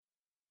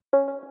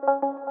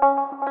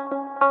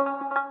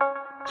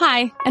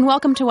Hi, and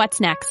welcome to What's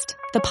Next,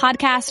 the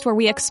podcast where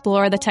we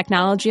explore the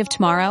technology of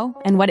tomorrow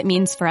and what it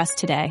means for us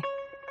today.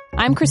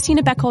 I'm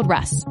Christina Bechold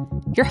Russ,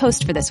 your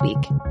host for this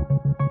week.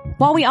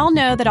 While we all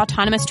know that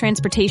autonomous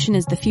transportation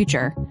is the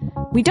future,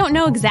 we don't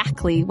know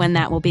exactly when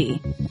that will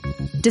be.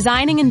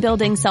 Designing and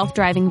building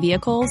self-driving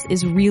vehicles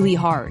is really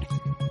hard.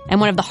 And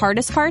one of the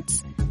hardest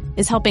parts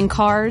is helping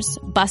cars,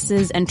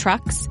 buses, and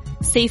trucks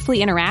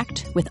safely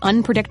interact with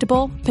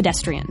unpredictable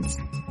pedestrians.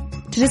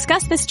 To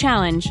discuss this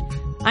challenge,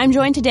 I'm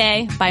joined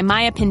today by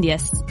Maya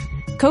Pindeus,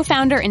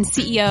 co-founder and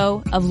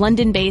CEO of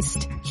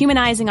London-based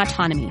Humanising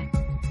Autonomy,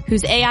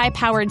 whose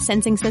AI-powered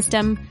sensing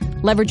system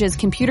leverages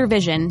computer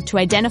vision to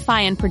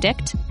identify and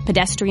predict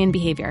pedestrian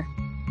behavior.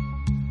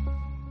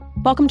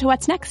 Welcome to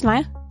What's Next,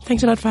 Maya.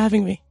 Thanks a lot for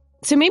having me.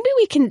 So maybe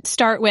we can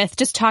start with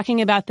just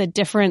talking about the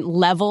different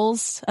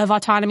levels of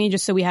autonomy,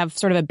 just so we have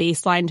sort of a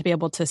baseline to be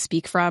able to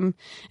speak from.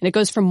 And it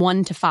goes from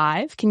 1 to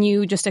 5. Can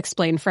you just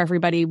explain for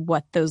everybody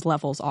what those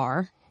levels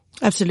are?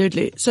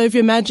 Absolutely. So if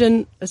you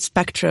imagine a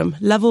spectrum,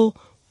 level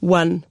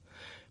 1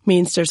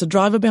 means there's a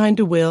driver behind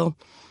the wheel.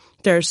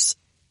 There's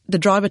the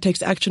driver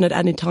takes action at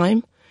any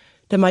time.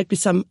 There might be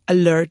some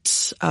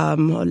alerts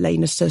or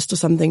lane assist or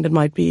something that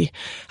might be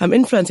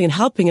influencing and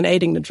helping and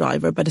aiding the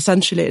driver. But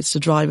essentially, it's the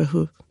driver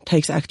who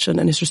takes action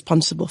and is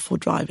responsible for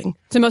driving.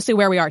 So mostly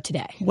where we are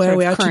today. Where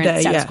we are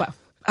today, yeah. Quo.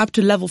 Up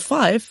to level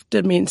 5,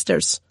 that means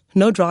there's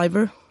no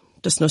driver,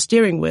 there's no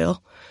steering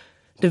wheel.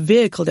 The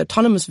vehicle, the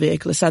autonomous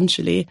vehicle,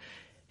 essentially,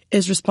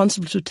 is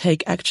responsible to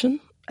take action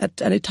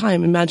at any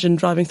time. Imagine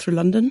driving through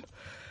London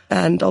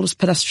and all those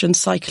pedestrians,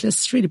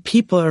 cyclists, really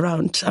people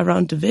around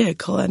the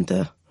vehicle, and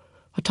the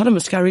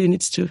autonomous car really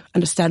needs to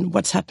understand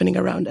what's happening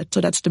around it. So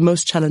that's the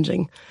most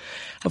challenging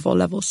of all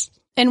levels.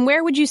 And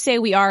where would you say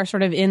we are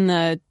sort of in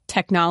the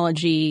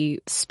technology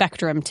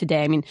spectrum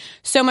today? I mean,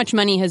 so much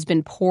money has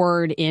been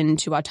poured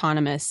into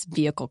autonomous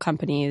vehicle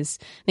companies.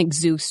 I think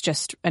Zeus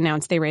just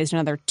announced they raised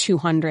another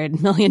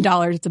 $200 million.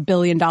 It's $1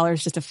 billion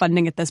just of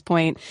funding at this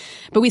point.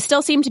 But we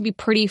still seem to be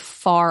pretty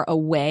far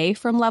away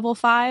from level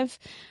 5.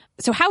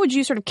 So how would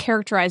you sort of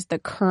characterize the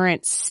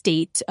current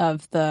state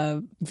of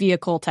the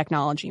vehicle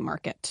technology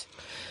market?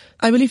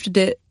 I believe that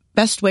the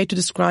best way to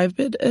describe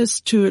it is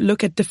to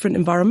look at different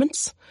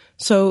environments.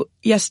 So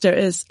yes, there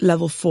is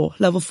level 4.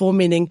 Level 4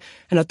 meaning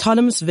an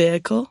autonomous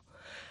vehicle,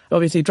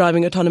 obviously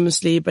driving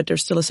autonomously, but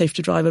there's still a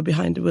safety driver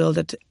behind the wheel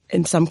that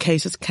in some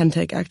cases can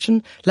take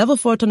action. Level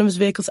 4 autonomous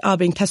vehicles are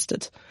being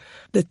tested.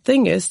 The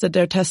thing is that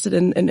they're tested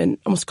in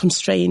almost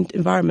constrained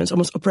environments,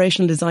 almost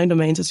operational design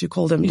domains, as you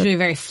call them. Usually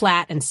very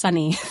flat and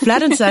sunny.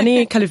 Flat and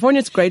sunny.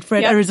 California's great for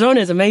it. Yep.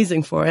 Arizona is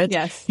amazing for it.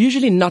 Yes.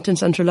 Usually not in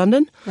central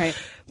London. Right.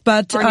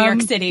 But, or New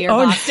York City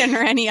or Boston or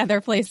any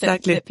other place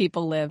that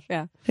people live.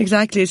 Yeah.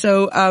 Exactly.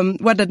 So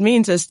what that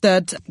means is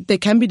that they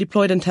can be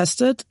deployed and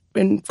tested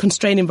in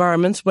constrained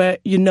environments where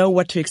you know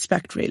what to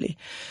expect, really.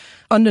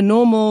 On the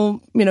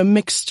normal,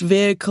 mixed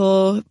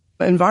vehicle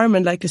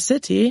environment like a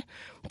city,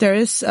 there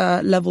is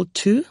level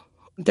 2.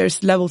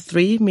 There's level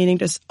 3, meaning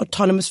there's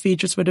autonomous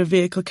features where the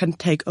vehicle can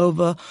take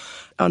over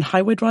on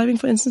highway driving,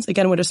 for instance,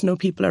 again, where there's no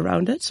people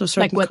around it. So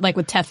like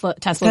with Tesla's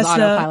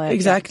autopilot.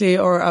 Exactly.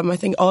 Yeah. Or I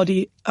think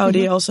Audi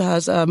also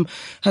has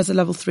a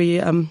level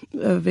 3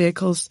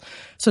 vehicles.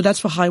 So that's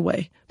for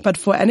highway. But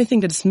for anything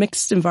that's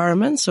mixed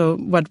environment, so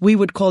what we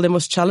would call the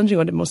most challenging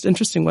or the most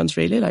interesting ones,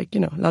 really, like,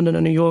 London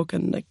or New York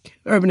and like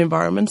urban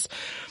environments,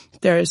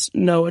 there is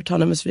no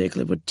autonomous vehicle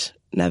that would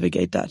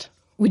navigate that.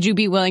 Would you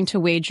be willing to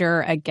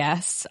wager a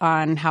guess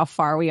on how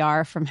far we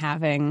are from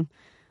having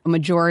a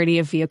majority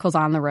of vehicles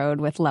on the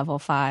road with level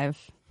 5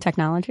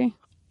 technology?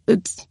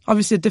 It's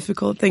obviously a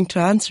difficult thing to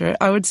answer.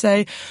 I would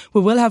say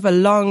we will have a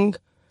long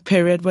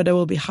period where there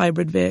will be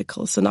hybrid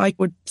vehicles. And I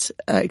would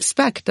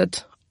expect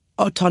that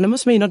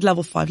autonomous, maybe not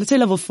level 5, let's say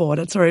level 4,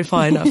 that's already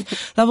far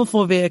enough. Level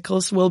 4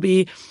 vehicles will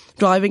be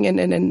driving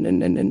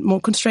in more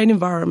constrained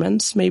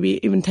environments,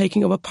 maybe even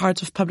taking over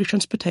parts of public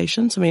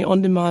transportation, so maybe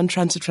on-demand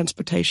transit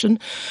transportation.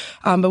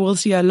 But we'll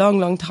see a long,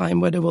 long time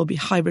where there will be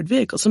hybrid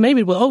vehicles. So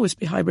maybe it will always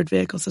be hybrid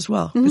vehicles as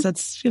well, because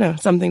that's,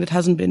 something that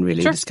hasn't been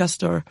really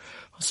discussed or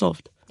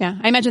solved. Yeah,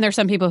 I imagine there's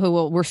some people who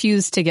will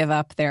refuse to give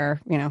up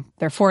their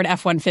Ford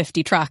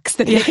F-150 trucks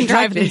that they can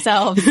drive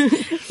themselves.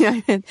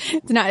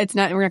 It's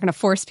not. We're not going to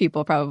force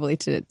people probably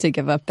to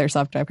give up their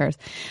self-drive cars.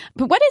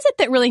 But what is it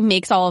that really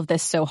makes all of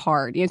this so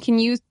hard? Can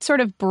you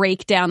sort of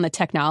break down the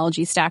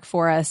technology stack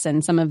for us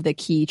and some of the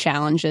key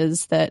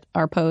challenges that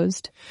are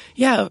posed?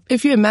 Yeah,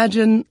 if you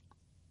imagine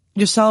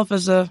yourself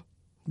as a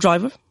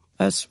driver,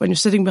 as when you're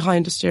sitting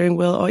behind the steering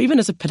wheel, or even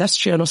as a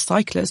pedestrian or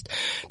cyclist,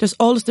 there's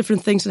all these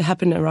different things that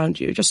happen around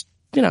you. Just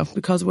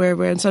because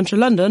we're in central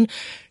London,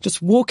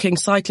 just walking,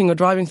 cycling or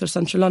driving through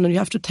central London, you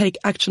have to take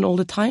action all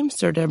the time.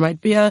 So there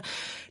might be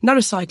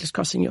another cyclist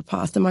crossing your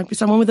path. There might be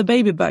someone with a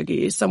baby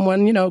buggy,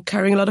 someone,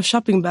 carrying a lot of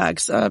shopping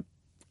bags, a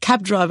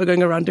cab driver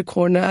going around the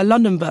corner, a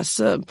London bus,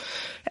 and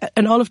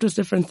all of those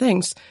different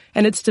things.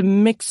 And it's the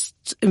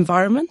mixed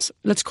environment,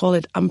 let's call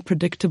it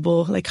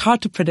unpredictable, like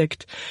hard to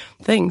predict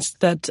things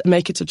that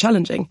make it so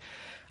challenging.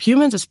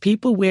 Humans as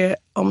people, we're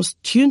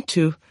almost tuned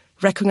to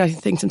recognizing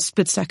things in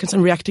split seconds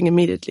and reacting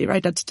immediately,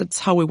 right? That's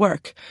how we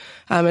work.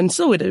 And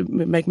still we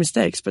make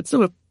mistakes, but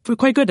still we're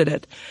quite good at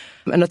it.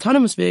 An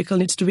autonomous vehicle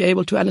needs to be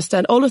able to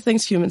understand all the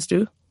things humans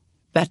do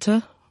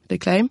better, they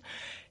claim,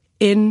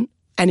 in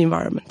any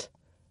environment.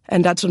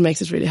 And that's what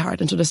makes it really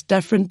hard. And so there's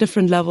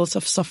different levels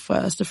of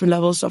software, different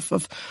levels of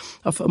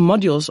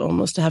modules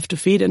almost to have to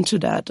feed into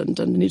that. And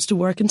it needs to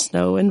work in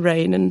snow and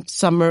rain and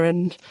summer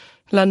in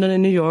London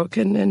and New York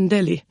and in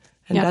Delhi.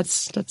 And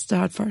that's the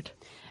hard part.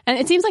 And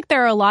it seems like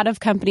there are a lot of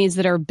companies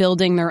that are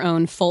building their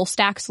own full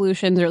stack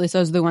solutions, or at least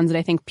those are the ones that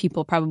I think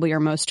people probably are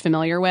most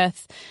familiar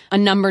with. A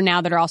number now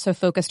that are also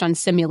focused on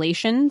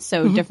simulation,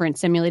 so different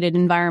simulated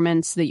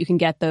environments that you can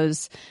get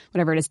those,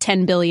 whatever it is,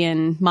 10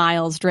 billion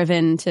miles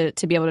driven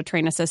to be able to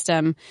train a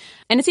system.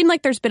 And it seemed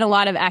like there's been a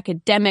lot of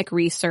academic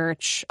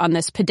research on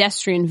this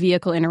pedestrian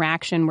vehicle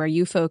interaction where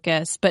you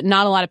focus, but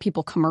not a lot of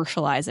people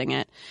commercializing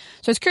it.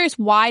 So I was curious,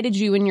 why did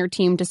you and your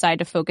team decide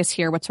to focus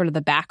here? What's sort of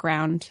the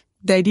background?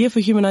 The idea for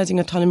humanizing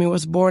autonomy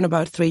was born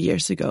about 3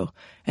 years ago.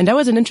 And that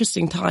was an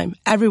interesting time.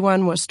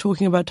 Everyone was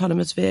talking about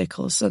autonomous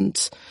vehicles. And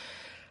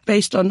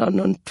based on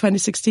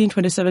 2016,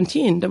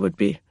 2017, there would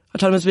be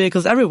autonomous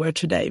vehicles everywhere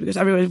today because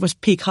everywhere was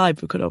peak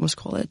hype, we could almost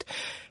call it.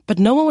 But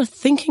no one was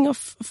thinking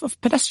of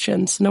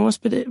pedestrians. No one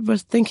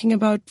was thinking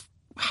about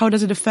how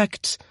does it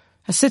affect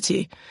a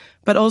city,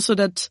 but also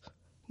that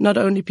not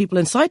only people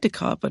inside the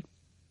car, but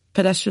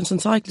pedestrians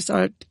and cyclists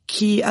are a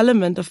key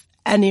element of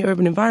any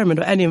urban environment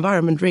or any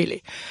environment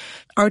really.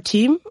 Our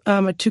team,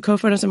 my two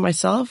co-founders and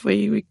myself,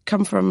 we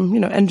come from,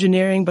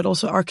 engineering, but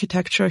also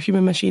architecture,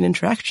 human-machine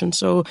interaction.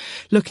 So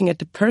looking at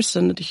the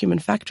person, the human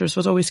factors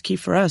was always key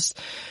for us.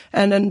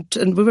 And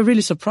we were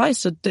really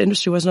surprised that the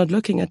industry was not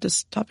looking at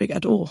this topic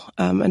at all.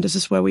 And this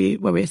is where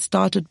we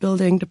started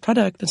building the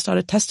product and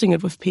started testing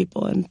it with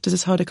people. And this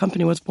is how the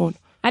company was born.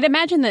 I'd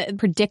imagine that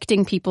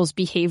predicting people's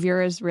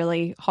behavior is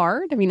really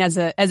hard. I mean, as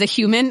a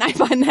human, I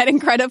find that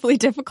incredibly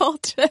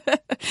difficult.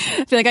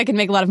 I feel like I could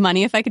make a lot of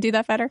money if I could do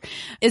that better.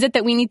 Is it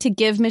that we need to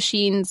give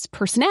machines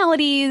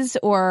personalities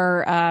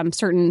or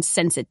certain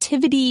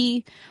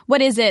sensitivity?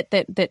 What is it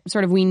that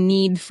sort of we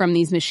need from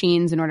these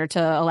machines in order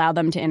to allow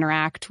them to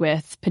interact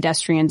with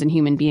pedestrians and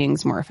human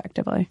beings more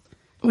effectively?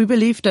 We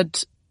believe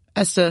that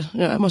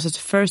almost as the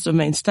first or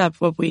main step,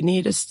 what we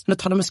need is an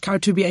autonomous car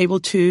to be able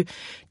to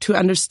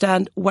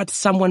understand what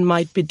someone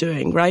might be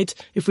doing, right?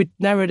 If we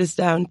narrow this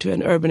down to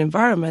an urban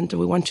environment,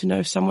 we want to know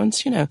if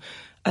someone's,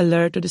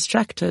 alert or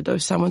distracted, or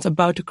if someone's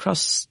about to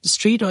cross the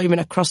street or even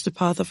across the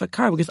path of a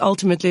car, because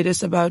ultimately it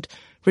is about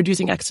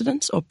reducing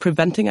accidents or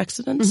preventing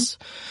accidents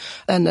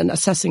and then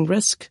assessing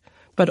risk,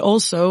 but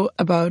also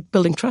about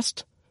building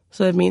trust.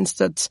 So it means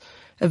that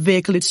a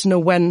vehicle needs to know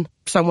when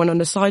someone on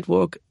the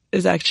sidewalk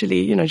is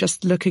actually,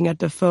 just looking at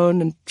the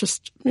phone and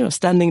just,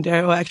 standing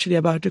there or actually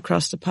about to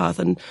cross the path.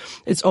 And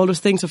it's all those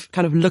things of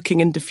kind of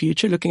looking in the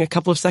future, looking a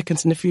couple of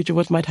seconds in the future,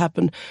 what might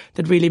happen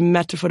that really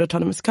matter for the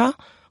autonomous car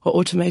or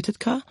automated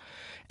car.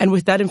 And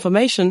with that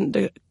information,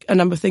 there are a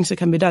number of things that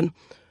can be done.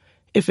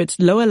 If it's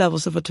lower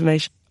levels of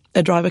automation,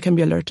 a driver can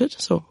be alerted.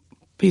 So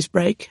please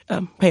brake,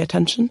 pay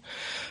attention.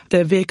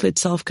 The vehicle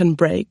itself can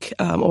brake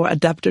or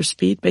adapt their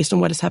speed based on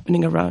what is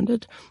happening around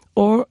it.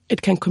 Or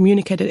it can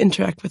communicate and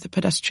interact with the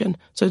pedestrian.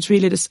 So it's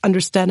really this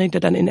understanding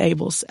that then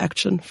enables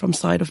action from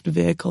side of the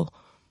vehicle.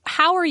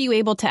 How are you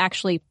able to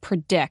actually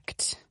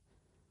predict,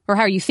 or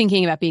how are you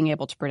thinking about being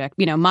able to predict,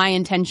 my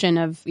intention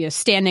of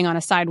standing on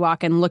a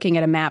sidewalk and looking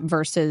at a map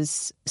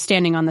versus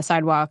standing on the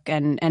sidewalk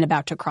and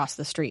about to cross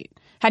the street?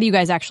 How do you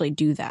guys actually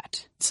do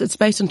that? So it's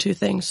based on two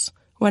things.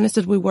 One is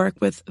that we work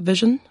with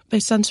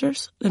vision-based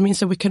sensors. That means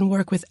that we can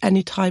work with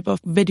any type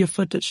of video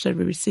footage that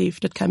we receive.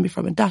 That can be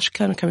from a dash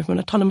cam, coming from an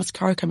autonomous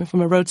car, coming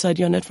from a roadside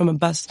unit, from a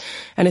bus,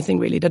 anything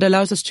really. That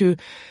allows us to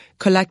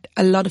collect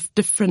a lot of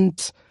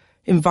different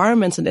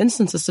environments and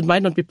instances that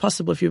might not be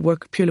possible if you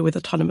work purely with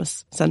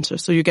autonomous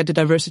sensors. So you get the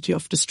diversity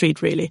of the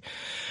street, really.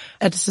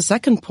 At the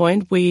second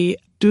point, we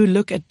do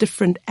look at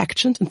different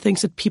actions and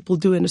things that people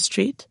do in the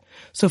street.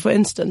 So, for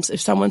instance,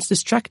 if someone's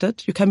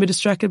distracted, you can be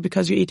distracted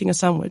because you're eating a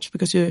sandwich,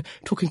 because you're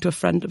talking to a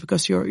friend,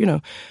 because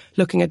you're,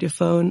 looking at your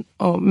phone,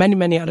 or many,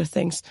 many other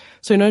things.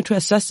 So in order to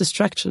assess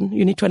distraction,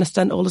 you need to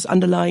understand all those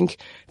underlying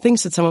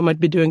things that someone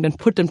might be doing, then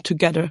put them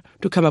together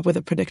to come up with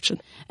a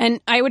prediction. And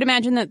I would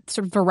imagine that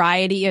sort of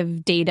variety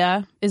of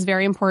data is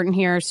very important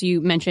here. So you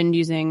mentioned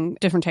using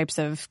different types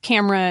of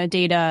camera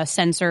data,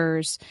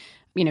 sensors,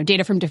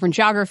 data from different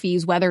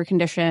geographies, weather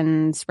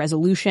conditions,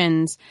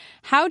 resolutions.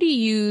 How do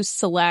you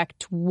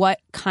select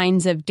what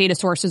kinds of data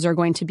sources are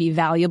going to be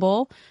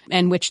valuable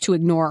and which to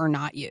ignore or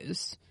not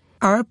use?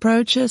 Our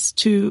approach is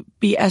to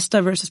be as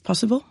diverse as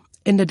possible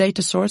in the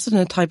data sources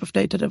and the type of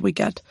data that we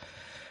get.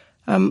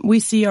 We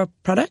see our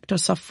product, our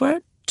software,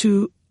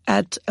 to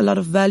add a lot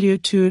of value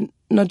to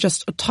not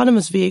just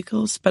autonomous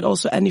vehicles, but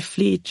also any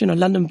fleet,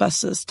 London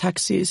buses,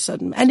 taxis,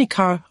 and any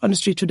car on the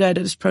street today that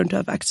is prone to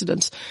have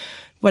accidents.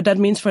 What that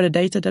means for the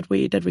data that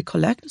we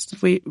collect is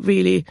that we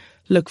really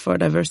look for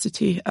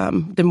diversity.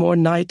 The more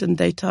night and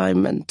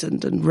daytime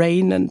and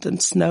rain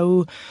and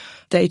snow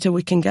data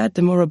we can get,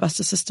 the more robust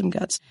the system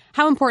gets.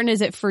 How important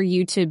is it for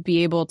you to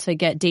be able to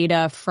get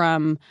data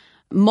from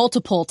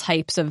multiple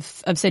types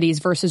of cities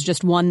versus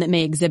just one that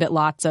may exhibit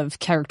lots of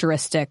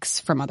characteristics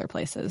from other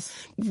places?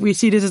 We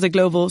see this as a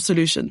global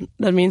solution.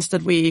 That means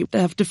that we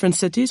have different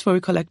cities where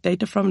we collect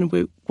data from, and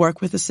we work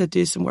with the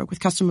cities and work with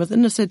customers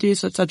in the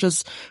cities. So it's such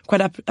as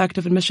quite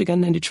active in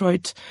Michigan and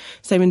Detroit,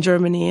 same in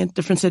Germany,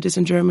 different cities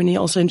in Germany,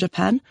 also in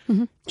Japan.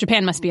 Mm-hmm.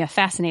 Japan must be a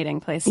fascinating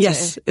place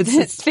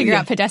to figure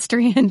out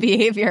pedestrian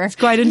behavior. It's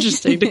quite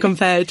interesting to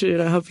compare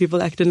to how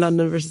people act in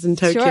London versus in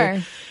Tokyo.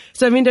 Sure.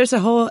 So, there's a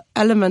whole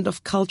element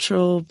of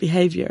cultural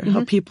behavior,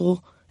 how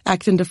people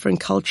act in different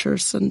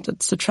cultures, and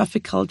it's the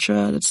traffic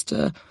culture, it's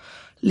the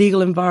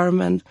legal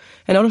environment,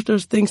 and all of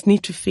those things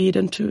need to feed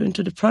into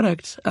the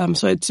product.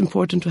 So it's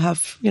important to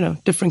have,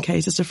 different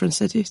cases, different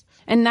cities.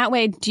 And that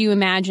way, do you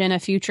imagine a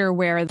future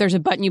where there's a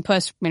button you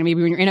push, maybe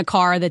when you're in a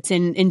car that's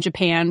in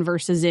Japan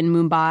versus in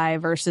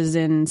Mumbai versus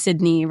in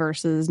Sydney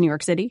versus New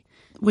York City?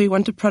 We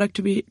want the product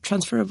to be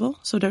transferable.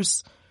 So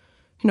there's,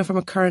 from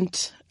a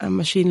current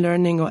machine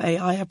learning or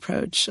AI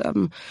approach,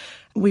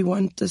 we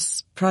want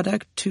this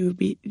product to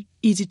be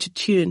easy to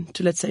tune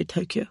to, let's say,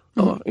 Tokyo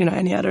or,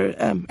 any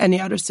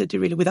other city,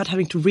 really, without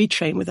having to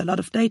retrain with a lot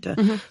of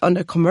data. On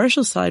the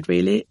commercial side,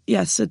 really,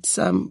 yes, it's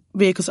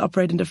vehicles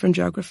operate in different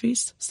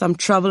geographies. Some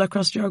travel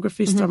across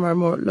geographies, some are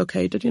more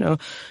located,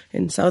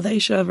 in South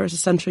Asia versus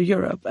Central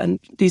Europe. And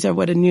these are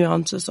where the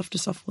nuances of the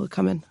software will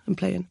come in and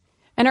play in.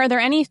 And are there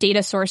any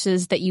data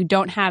sources that you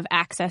don't have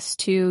access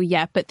to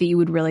yet, but that you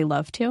would really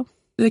love to?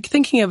 Like,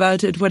 thinking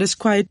about it, what is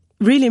quite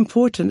really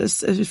important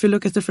is if you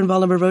look at different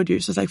vulnerable road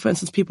users, like, for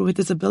instance, people with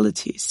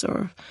disabilities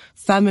or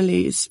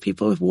families,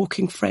 people with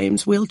walking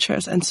frames,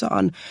 wheelchairs, and so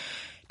on.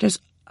 There's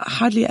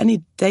hardly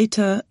any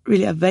data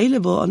really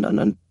available on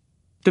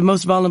the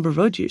most vulnerable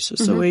road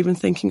users. So we're even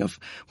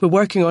we're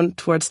working on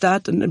towards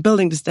that and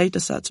building these data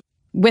sets.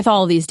 With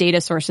all these data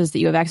sources that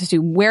you have access to,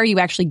 where are you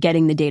actually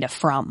getting the data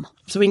from?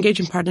 So we engage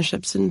in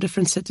partnerships in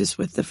different cities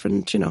with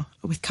different,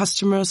 with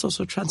customers,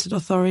 also transit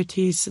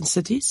authorities and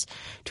cities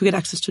to get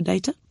access to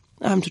data,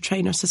 to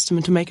train our system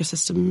and to make our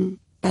system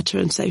better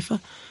and safer.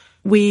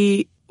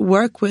 We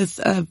work with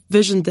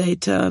vision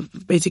data,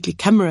 basically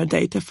camera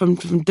data from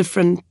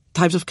different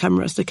types of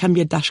cameras. There can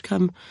be a dash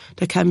cam,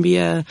 there can be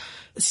a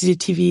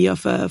CCTV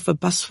of a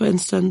bus, for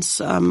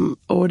instance,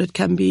 or that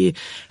can be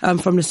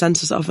from the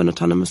sensors of an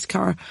autonomous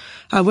car.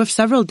 We have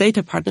several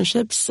data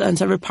partnerships and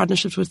several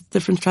partnerships with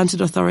different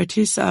transit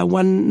authorities.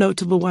 One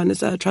notable one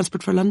is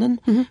Transport for London,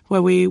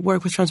 where we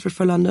work with Transport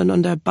for London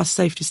on their bus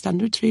safety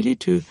standards, really,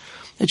 to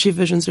achieve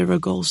Vision Zero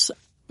goals.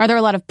 Are there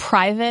a lot of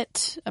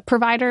private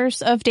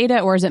providers of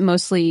data, or is it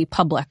mostly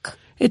public?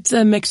 It's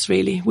a mix,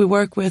 really. We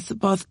work with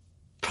both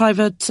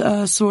private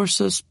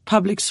sources,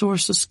 public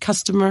sources,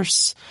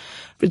 customers.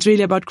 It's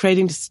really about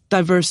creating this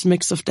diverse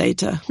mix of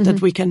data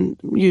that we can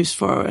use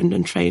for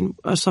and train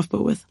our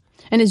software with.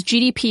 And is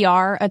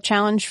GDPR a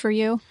challenge for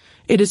you?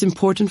 It is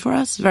important for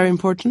us, very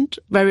important.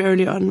 Very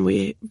early on,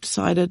 we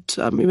decided,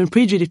 even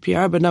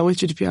pre-GDPR, but now with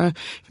GDPR,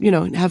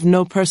 have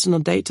no personal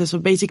data. So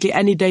basically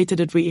any data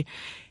that we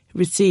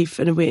receive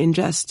and we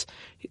ingest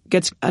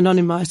gets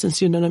anonymized and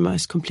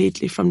pseudonymized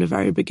completely from the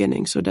very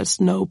beginning. So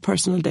there's no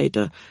personal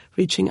data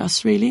reaching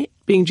us, really.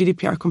 Being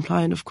GDPR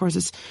compliant, of course,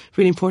 is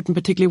really important,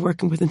 particularly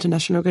working with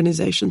international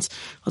organizations,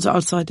 also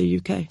outside the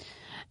UK.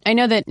 I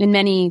know that in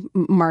many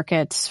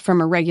markets,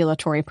 from a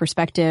regulatory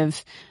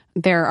perspective,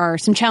 there are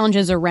some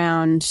challenges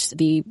around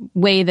the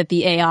way that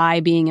the AI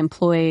being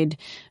employed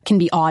can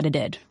be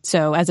audited.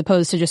 So as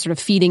opposed to just sort of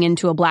feeding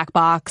into a black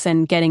box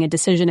and getting a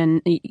decision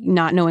and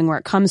not knowing where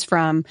it comes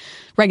from,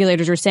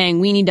 regulators are saying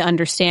we need to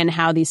understand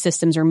how these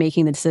systems are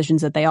making the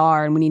decisions that they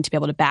are, and we need to be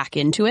able to back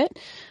into it.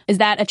 Is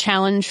that a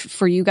challenge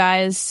for you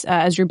guys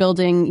as you're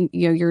building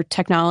your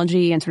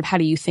technology, and sort of how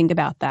do you think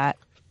about that?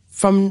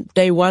 From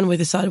day one, we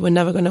decided we're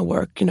never going to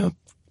work,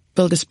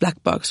 build this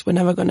black box. We're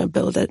never going to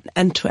build an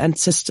end-to-end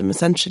system,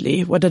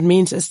 essentially. What that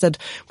means is that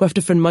we have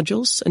different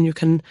modules, and you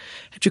can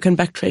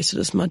backtrace to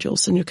those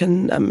modules, and you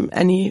can,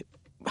 any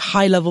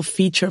high-level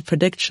feature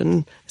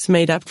prediction is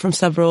made up from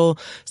several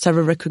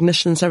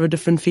recognitions, several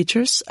different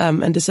features.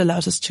 And this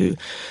allows us to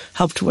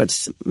help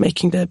towards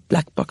making the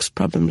black box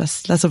problem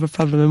less of a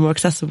problem and more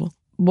accessible.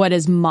 What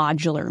does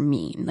modular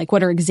mean? Like,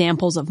 what are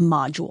examples of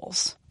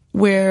modules?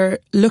 We're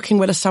looking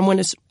whether someone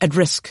is at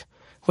risk,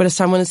 whether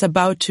someone is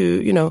about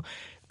to,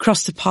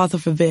 cross the path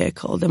of a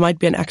vehicle. There might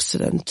be an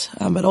accident,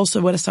 but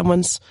also whether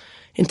someone's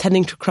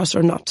intending to cross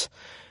or not.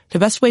 The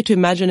best way to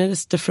imagine it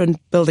is different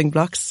building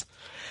blocks.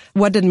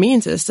 What that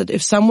means is that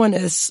if someone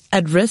is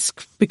at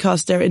risk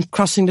because they're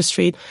crossing the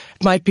street,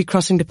 might be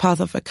crossing the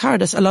path of a car,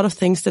 there's a lot of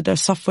things that their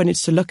software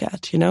needs to look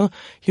at,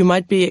 You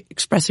might be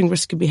expressing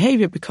risky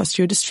behavior because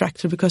you're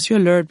distracted, because you're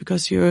alert,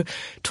 because you're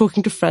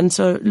talking to friends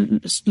or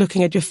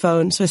looking at your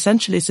phone. So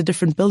essentially, it's the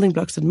different building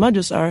blocks that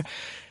modules are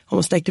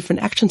almost like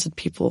different actions that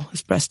people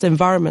express, the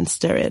environments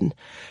they're in,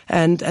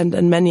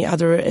 and many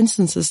other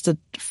instances that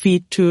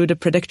feed to the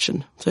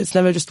prediction. So it's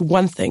never just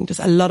one thing. There's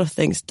a lot of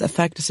things that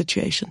affect the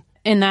situation.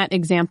 In that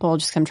example,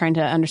 just I'm trying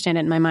to understand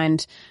it in my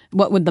mind,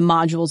 what would the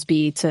modules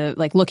be to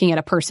like looking at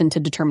a person to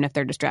determine if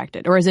they're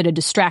distracted? Or is it a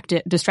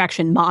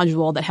distraction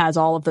module that has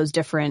all of those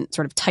different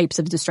sort of types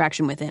of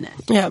distraction within it?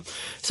 Yeah.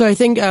 So I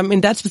think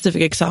in that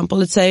specific example,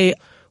 let's say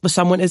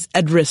someone is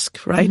at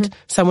risk, right? Mm-hmm.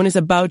 Someone is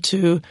about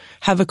to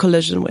have a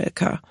collision with a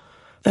car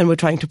and we're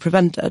trying to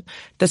prevent it.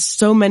 There's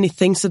so many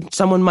things that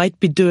someone might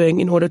be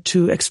doing in order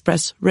to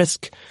express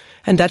risk.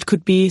 And that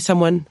could be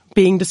someone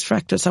being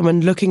distracted,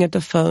 someone looking at the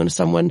phone,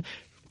 someone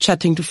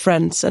chatting to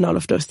friends and all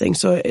of those things.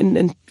 So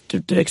in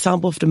the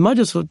example of the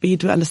modules would be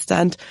to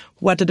understand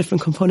what the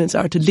different components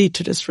are to lead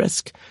to this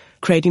risk,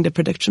 creating the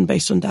prediction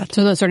based on that.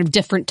 So those sort of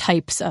different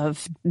types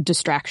of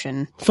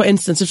distraction. For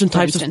instance, different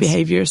types of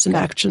behaviors and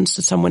actions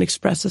that someone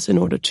expresses in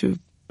order to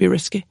be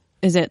risky.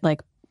 Is it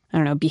like, I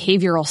don't know,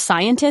 behavioral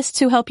scientists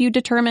who help you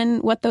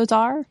determine what those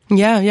are?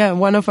 Yeah.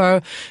 One of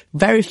our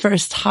very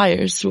first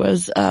hires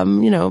was,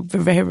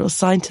 behavioral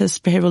scientists,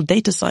 behavioral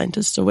data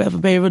scientists. So we have a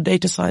behavioral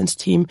data science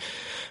team,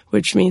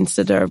 which means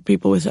that there are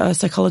people with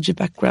psychology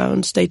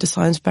backgrounds, data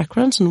science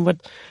backgrounds, and what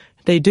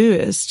they do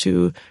is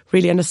to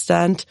really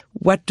understand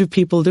what do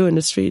people do in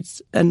the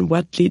streets and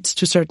what leads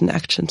to certain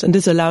actions. And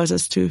this allows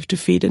us to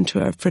feed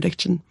into our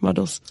prediction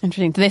models.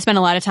 Interesting. Do they spend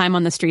a lot of time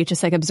on the street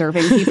just like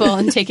observing people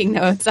and taking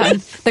notes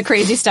on the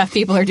crazy stuff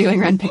people are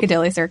doing around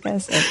Piccadilly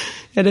Circus?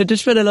 Yeah, they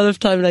just spend a lot of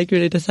time like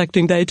really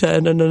dissecting data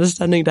and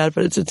understanding that,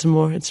 but it's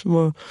more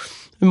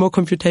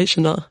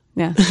computational.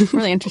 Yeah,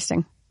 really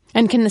interesting.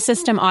 And can the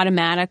system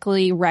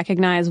automatically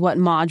recognize what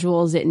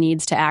modules it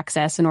needs to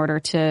access in order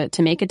to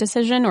make a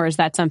decision? Or is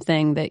that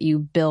something that you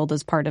build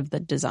as part of the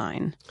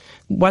design?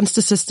 Once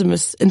the system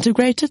is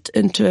integrated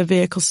into a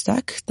vehicle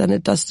stack, then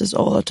it does this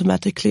all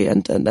automatically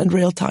and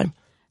real time.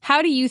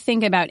 How do you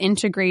think about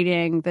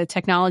integrating the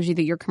technology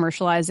that you're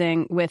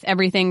commercializing with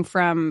everything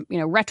from,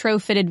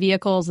 retrofitted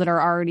vehicles that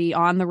are already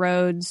on the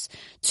roads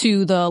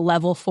to the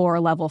level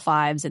 4, level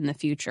 5s in the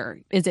future?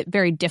 Is it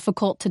very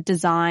difficult to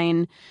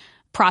design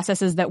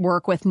processes that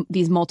work with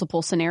these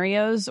multiple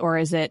scenarios, or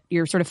is it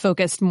you're sort of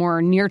focused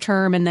more near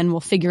term and then we'll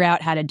figure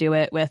out how to do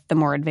it with the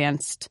more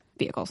advanced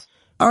vehicles?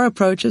 Our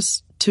approach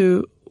is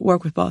to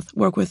work with both,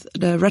 work with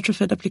the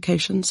retrofit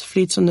applications,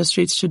 fleets on the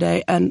streets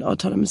today, and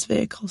autonomous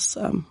vehicles,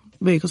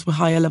 vehicles with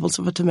higher levels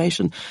of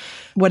automation.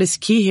 What is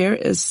key here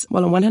is,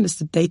 well, on one hand is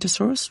the data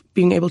source,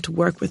 being able to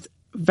work with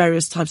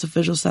various types of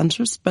visual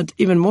sensors, but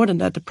even more than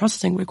that, the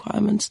processing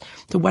requirements.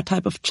 So what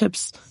type of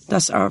chips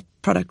does our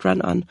product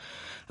run on?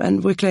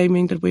 And we're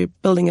claiming that we're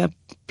building a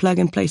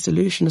plug-and-play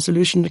solution, a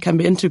solution that can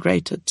be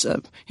integrated,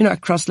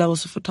 across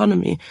levels of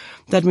autonomy.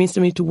 That means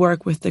they need to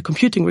work with the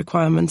computing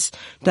requirements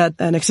that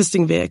an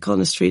existing vehicle on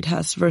the street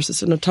has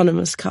versus an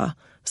autonomous car.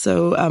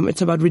 So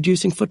it's about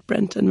reducing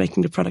footprint and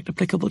making the product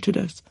applicable to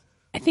those.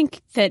 I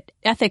think that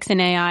ethics in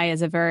AI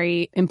is a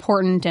very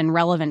important and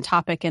relevant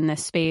topic in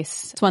this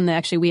space. It's one that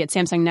actually we at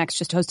Samsung Next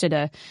just hosted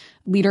a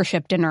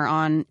leadership dinner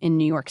on in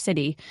New York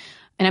City.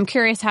 And I'm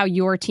curious how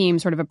your team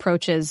sort of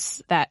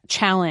approaches that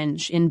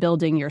challenge in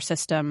building your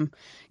system,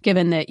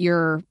 given that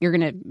you're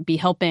going to be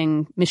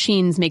helping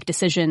machines make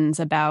decisions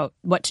about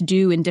what to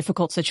do in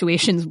difficult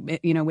situations,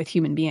 with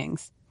human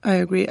beings. I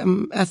agree.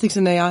 Ethics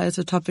in AI is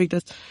a topic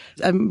that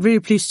I'm really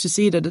pleased to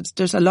see that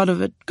there's a lot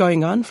of it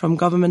going on from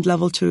government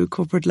level to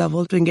corporate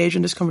level to engage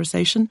in this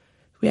conversation.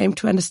 We aim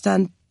to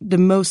understand the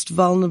most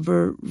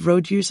vulnerable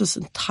road users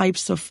and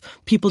types of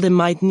people that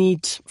might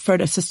need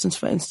further assistance,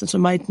 for instance, or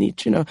might need,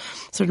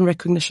 certain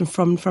recognition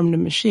from the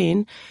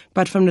machine.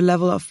 But from the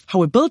level of how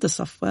we build the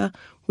software,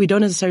 we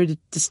don't necessarily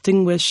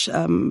distinguish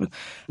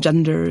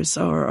genders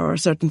or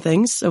certain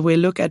things. So we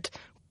look at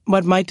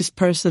what might this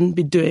person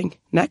be doing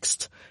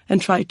next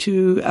and try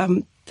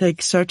to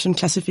take certain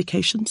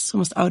classifications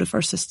almost out of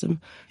our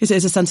system. It's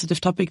a sensitive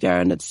topic there,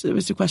 and it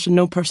was the question,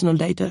 no personal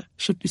data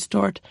should be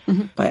stored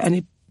by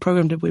any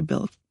program that we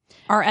build.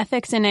 Are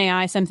ethics in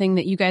AI something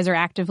that you guys are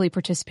actively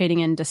participating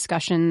in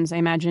discussions, I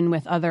imagine,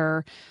 with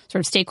other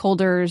sort of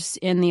stakeholders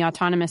in the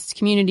autonomous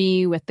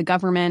community, with the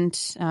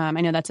government? I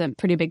know that's a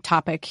pretty big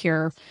topic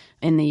here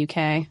in the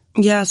UK.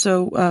 Yeah,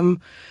 so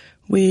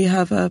we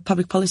have a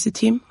public policy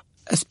team.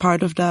 As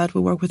part of that, we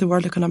work with the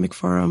World Economic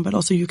Forum, but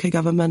also UK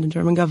government and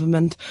German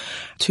government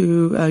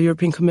to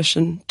European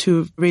Commission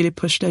to really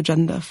push the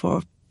agenda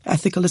for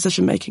ethical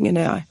decision-making in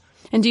AI.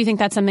 And do you think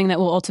that's something that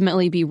will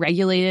ultimately be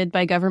regulated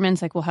by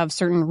governments? Like we'll have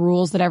certain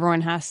rules that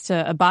everyone has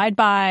to abide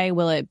by?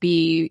 Will it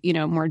be,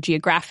 more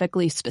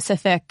geographically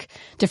specific?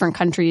 Different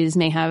countries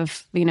may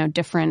have,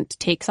 different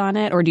takes on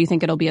it? Or do you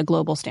think it'll be a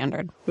global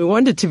standard? We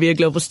want it to be a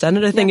global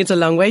standard. I think it's a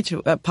long way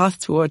to a path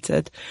towards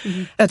it.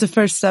 Mm-hmm. As a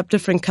first step,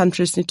 different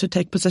countries need to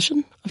take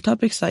position of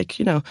topics like,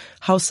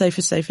 how safe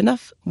is safe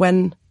enough?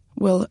 When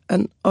will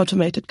an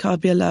automated car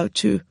be allowed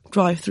to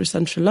drive through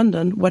central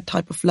London? What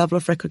type of level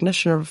of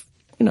recognition of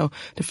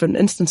different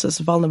instances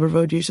of vulnerable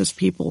road users,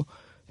 people,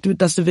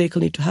 does the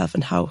vehicle need to have,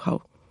 and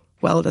how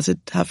well does it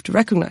have to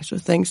recognize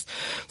those things?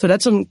 So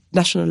that's on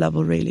national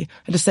level, really.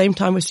 At the same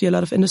time, we see a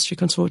lot of industry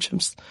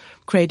consortiums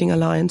creating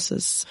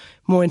alliances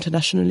more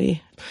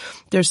internationally.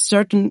 There's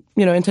certain,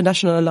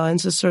 international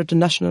alliances, certain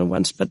national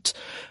ones, but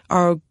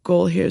our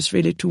goal here is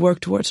really to work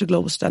towards a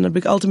global standard,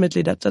 because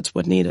ultimately that's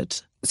what needed.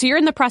 So you're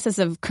in the process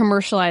of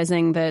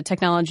commercializing the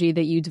technology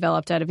that you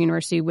developed out of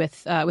university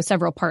with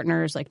several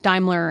partners like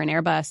Daimler and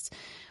Airbus.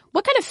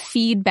 What kind of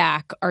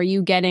feedback are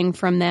you getting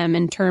from them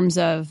in terms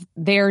of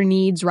their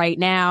needs right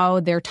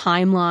now, their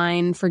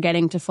timeline for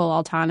getting to full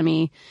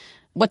autonomy?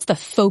 What's the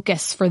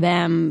focus for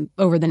them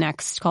over the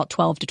next, call it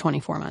 12 to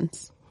 24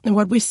 months? And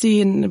what we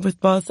see with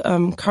both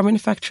car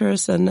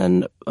manufacturers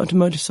and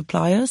automotive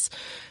suppliers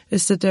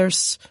is that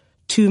there's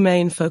two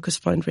main focus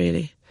points,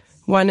 really.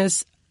 One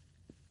is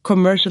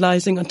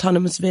commercializing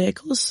autonomous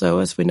vehicles. So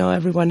as we know,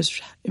 everyone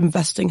is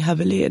investing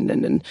heavily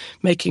in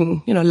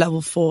making,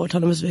 level 4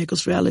 autonomous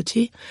vehicles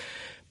reality.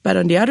 But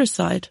on the other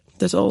side,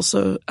 there's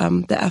also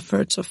the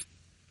efforts of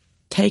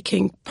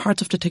taking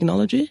parts of the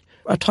technology,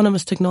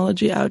 autonomous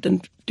technology, out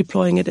and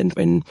deploying it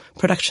in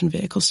production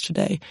vehicles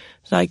today,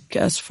 like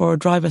as for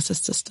driver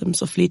assist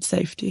systems or fleet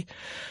safety.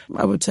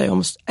 I would say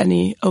almost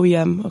any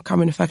OEM or car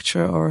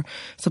manufacturer or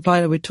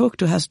supplier we talk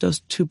to has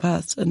those two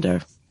paths, and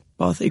they're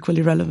both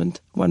equally relevant,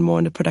 one more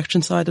on the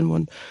production side and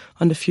one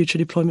on the future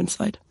deployment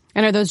side.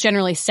 And are those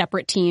generally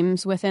separate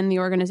teams within the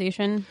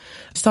organization?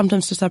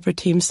 Sometimes they're separate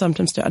teams,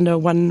 sometimes they're under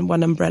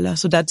one umbrella.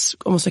 So that's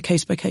almost a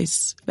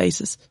case-by-case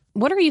basis.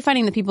 What are you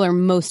finding that people are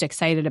most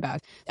excited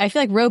about? I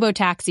feel like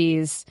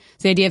robo-taxis,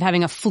 the idea of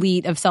having a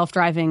fleet of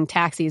self-driving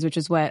taxis, which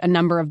is what a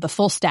number of the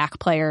full-stack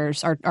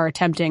players are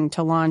attempting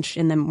to launch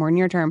in the more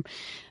near term,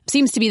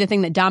 seems to be the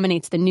thing that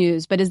dominates the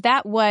news. But is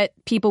that what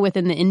people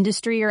within the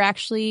industry are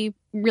actually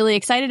really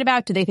excited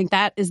about? Do they think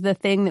that is the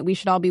thing that we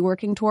should all be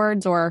working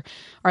towards? Or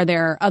are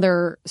there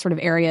other sort of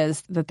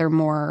areas that they're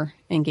more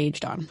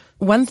engaged on?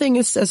 One thing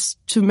is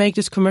to make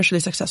this commercially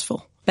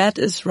successful. That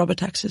is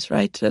robotaxis,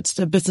 right? That's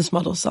the business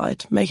model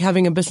side.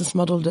 Having a business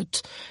model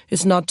that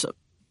is not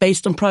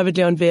based on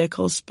privately owned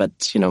vehicles,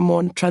 but, more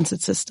on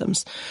transit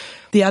systems.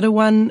 The other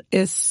one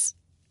is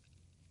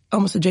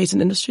almost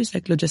adjacent industries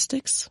like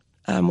logistics,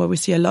 where we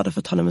see a lot of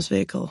autonomous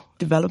vehicle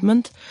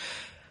development.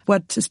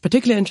 What is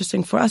particularly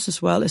interesting for us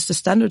as well is the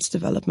standards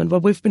development.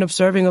 What we've been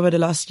observing over the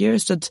last year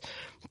is that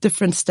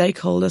different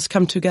stakeholders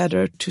come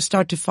together to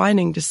start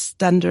defining the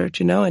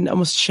standard, and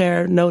almost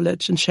share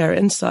knowledge and share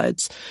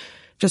insights.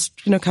 Just,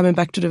 coming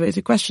back to the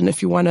basic question,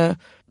 if you want to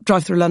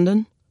drive through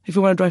London, if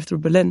you want to drive through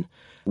Berlin,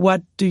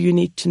 what do you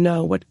need to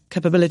know? What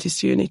capabilities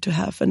do you need to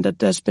have? And that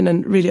there's been a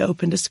really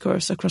open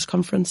discourse across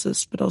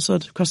conferences, but also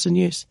across the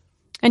news.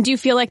 And do you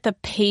feel like the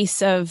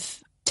pace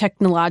of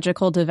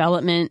technological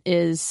development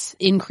is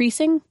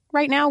increasing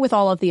right now with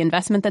all of the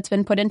investment that's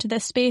been put into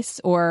this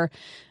space? Or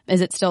is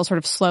it still sort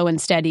of slow and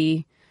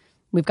steady?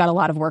 We've got a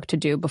lot of work to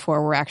do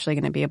before we're actually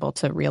going to be able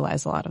to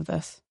realize a lot of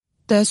this.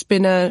 There's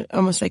been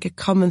almost like a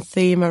common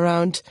theme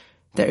around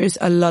there is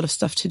a lot of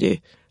stuff to do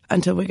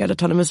until we get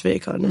autonomous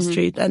vehicle on the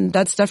street. And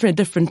that's definitely a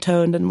different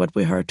tone than what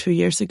we heard 2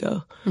 years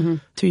ago.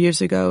 2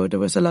 years ago, there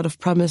was a lot of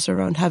promise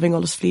around having all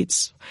those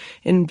fleets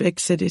in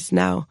big cities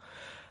now.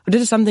 But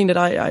this is something that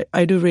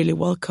I do really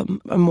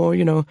welcome, a more,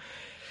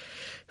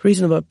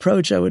 reasonable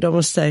approach, I would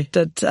almost say,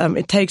 that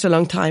it takes a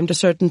long time. There's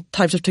certain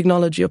types of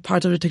technology or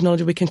parts of the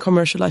technology we can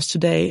commercialize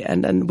today.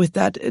 And with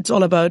that, it's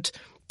all about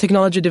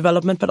technology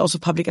development, but also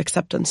public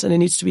acceptance. And it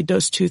needs to be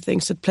those two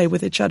things that play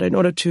with each other in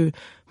order to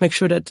make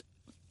sure that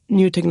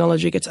new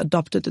technology gets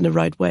adopted in the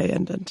right way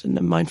and in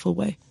a mindful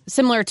way.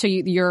 Similar to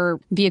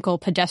your vehicle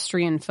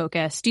pedestrian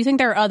focus, do you think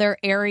there are other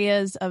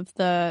areas of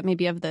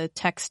the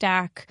tech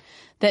stack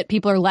that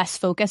people are less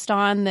focused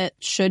on that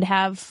should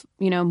have,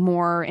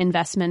 more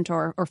investment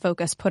or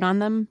focus put on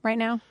them right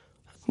now?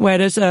 Where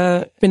there's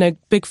been a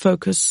big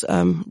focus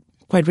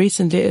quite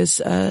recently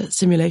is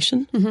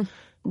simulation.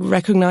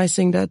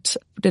 Recognizing that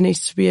there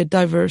needs to be a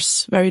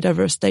very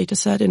diverse data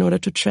set in order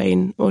to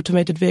train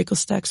automated vehicle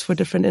stacks for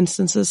different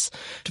instances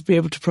to be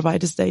able to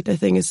provide this data, I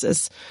think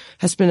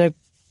has been a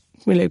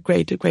really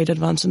great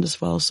advancement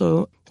as well.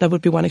 So that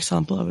would be one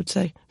example, I would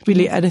say.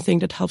 Really anything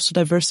that helps to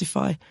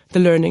diversify the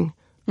learning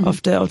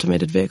of the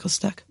automated vehicle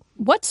stack.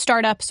 What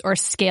startups or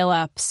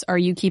scale-ups are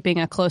you keeping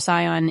a close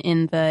eye on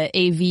in the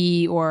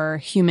AV or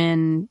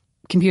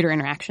human-computer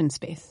interaction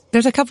space?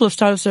 There's a couple of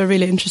startups that are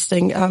really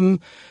interesting.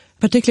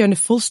 Particularly on the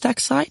full stack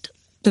side,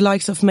 the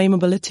likes of May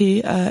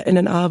Mobility in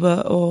Ann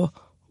Arbor or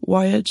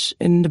Voyage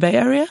in the Bay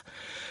Area.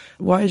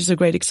 Voyage is a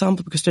great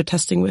example because they're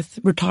testing with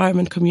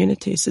retirement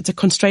communities. It's a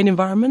constrained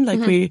environment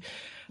like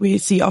we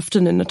see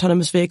often in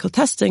autonomous vehicle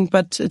testing,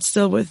 but it's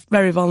still with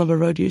very vulnerable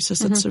road users.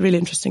 That's a really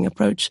interesting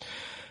approach.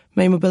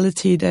 May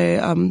Mobility,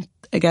 they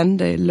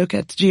look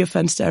at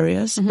geofenced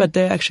areas, but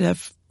they actually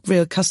have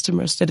real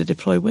customers that they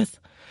deploy with.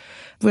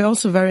 We're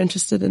also very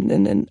interested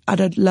in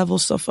other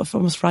levels of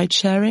almost ride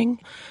sharing.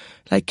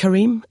 Like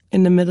Kareem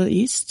in the Middle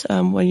East,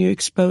 when you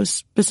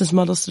expose business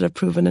models that are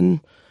proven in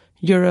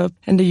Europe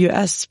and the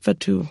US, but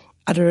to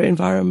other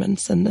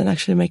environments and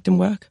actually make them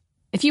work.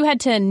 If you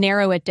had to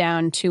narrow it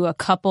down to a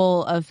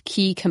couple of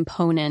key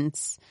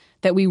components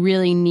that we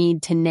really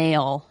need to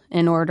nail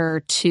in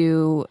order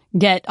to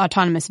get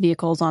autonomous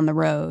vehicles on the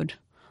road,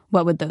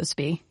 what would those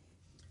be?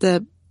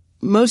 The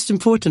most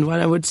important one,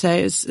 I would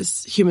say,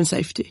 is human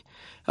safety.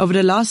 Over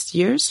the last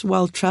years,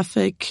 while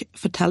traffic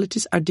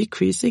fatalities are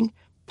decreasing,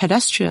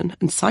 pedestrian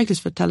and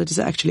cyclist fatalities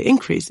are actually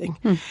increasing.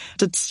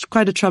 That's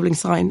quite a troubling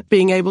sign.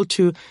 Being able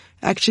to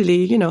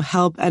actually,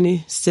 help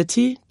any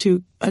city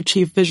to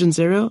achieve Vision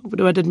Zero,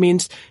 what it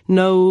means,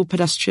 no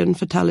pedestrian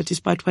fatalities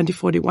by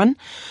 2041.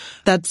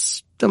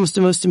 That's almost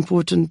the most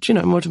important,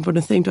 most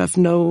important thing, to have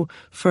no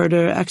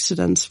further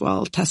accidents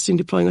while testing,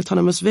 deploying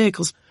autonomous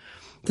vehicles.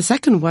 The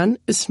second one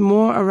is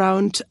more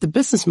around the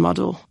business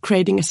model,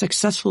 creating a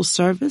successful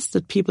service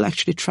that people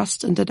actually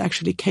trust and that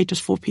actually caters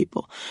for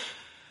people.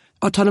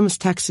 Autonomous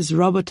taxis,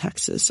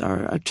 robo-taxis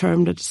are a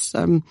term that's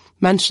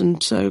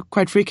mentioned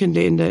quite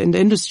frequently in the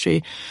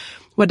industry.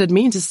 What that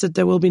means is that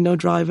there will be no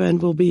driver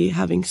and we'll be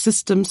having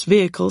systems,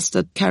 vehicles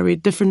that carry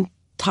different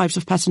types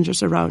of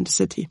passengers around the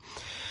city.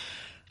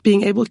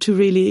 Being able to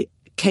really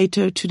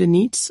cater to the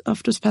needs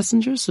of those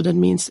passengers. So that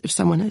means if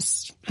someone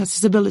has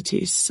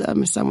disabilities,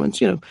 if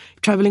someone's,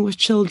 traveling with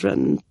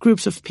children,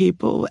 groups of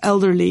people,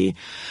 elderly.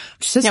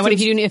 Systems. Yeah, what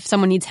if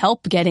someone needs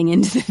help getting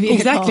into the vehicle?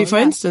 Exactly. For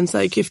instance,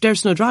 like if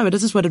there's no driver,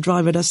 this is what a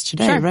driver does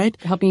today, right?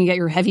 Helping you get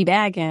your heavy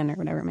bag in or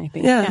whatever it might be.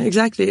 Yeah,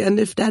 exactly. And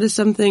if that is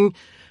something,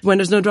 when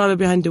there's no driver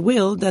behind the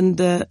wheel, then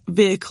the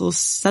vehicle's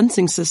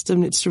sensing system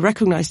needs to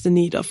recognize the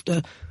need of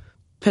the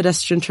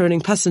pedestrian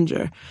turning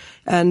passenger.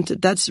 And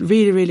that's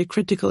really, really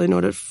critical in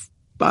order,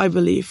 I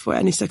believe, for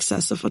any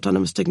success of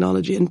autonomous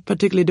technology, and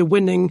particularly the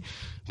winning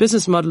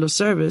business model of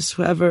service,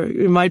 whoever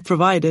might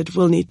provide it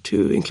will need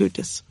to include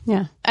this.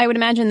 Yeah. I would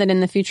imagine that in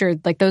the future,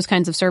 like those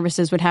kinds of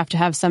services would have to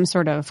have some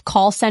sort of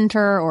call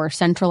center or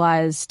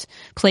centralized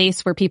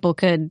place where people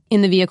could,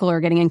 in the vehicle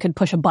or getting in, could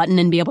push a button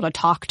and be able to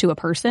talk to a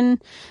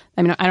person.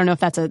 I mean, I don't know if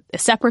that's a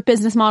separate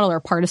business model or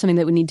part of something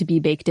that would need to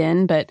be baked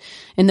in, but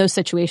in those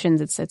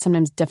situations, it's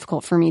sometimes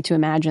difficult for me to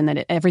imagine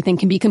that everything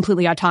can be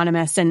completely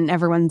autonomous and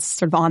everyone's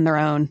sort of on their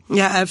own.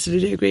 Yeah, I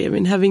absolutely agree. I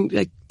mean,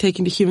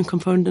 taking the human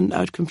component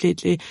out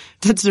completely,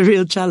 that's a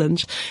real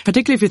challenge.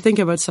 Particularly if you think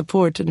about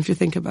support and if you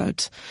think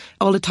about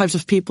all the types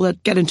of people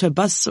that get into a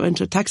bus or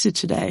into a taxi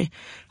today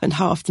and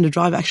how often the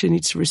driver actually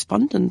needs to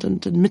respond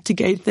and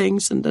mitigate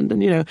things and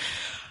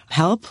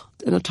help.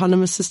 An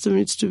autonomous system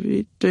needs to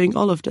be doing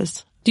all of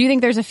this. Do you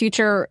think there's a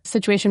future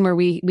situation where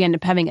we end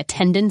up having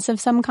attendants of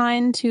some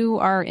kind who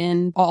are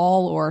in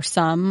all or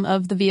some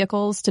of the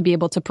vehicles to be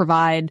able to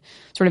provide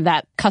sort of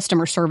that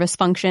customer service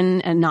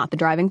function and not the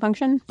driving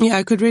function? Yeah,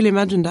 I could really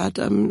imagine that.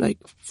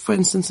 For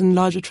instance, in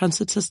larger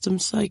transit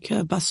systems like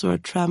a bus or a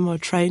tram or a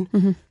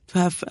train, to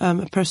have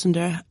a person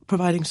there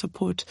providing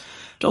support.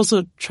 But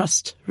also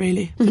trust,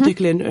 really,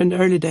 particularly in the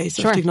early days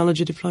of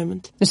technology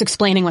deployment. Just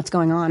explaining what's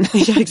going on.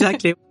 Yeah,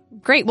 exactly.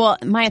 Great. Well,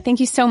 Maya, thank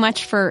you so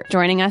much for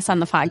joining us on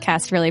the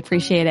podcast. Really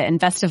appreciate it. And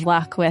best of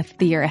luck with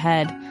the year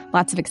ahead.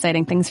 Lots of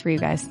exciting things for you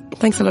guys.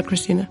 Thanks a lot,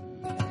 Christina.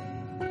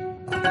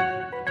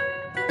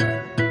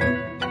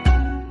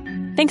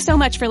 Thanks so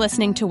much for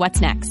listening to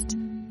What's Next.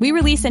 We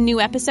release a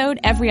new episode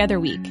every other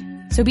week,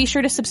 so be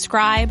sure to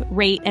subscribe,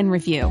 rate, and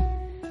review.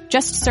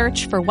 Just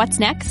search for What's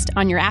Next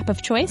on your app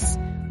of choice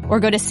or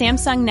go to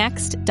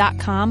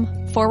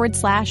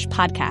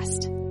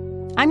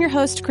samsungnext.com/podcast. I'm your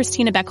host,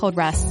 Christina Bechold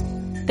Russ.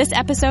 This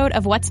episode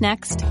of What's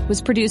Next was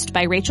produced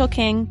by Rachel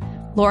King,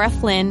 Laura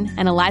Flynn,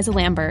 and Eliza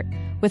Lambert,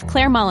 with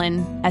Claire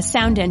Mullen as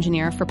sound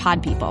engineer for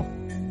Pod People.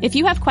 If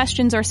you have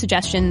questions or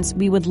suggestions,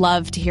 we would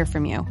love to hear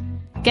from you.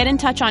 Get in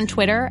touch on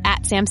Twitter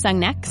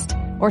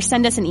 @SamsungNext or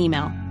send us an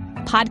email,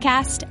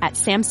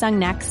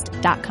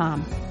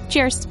 podcast@samsungnext.com.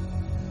 Cheers.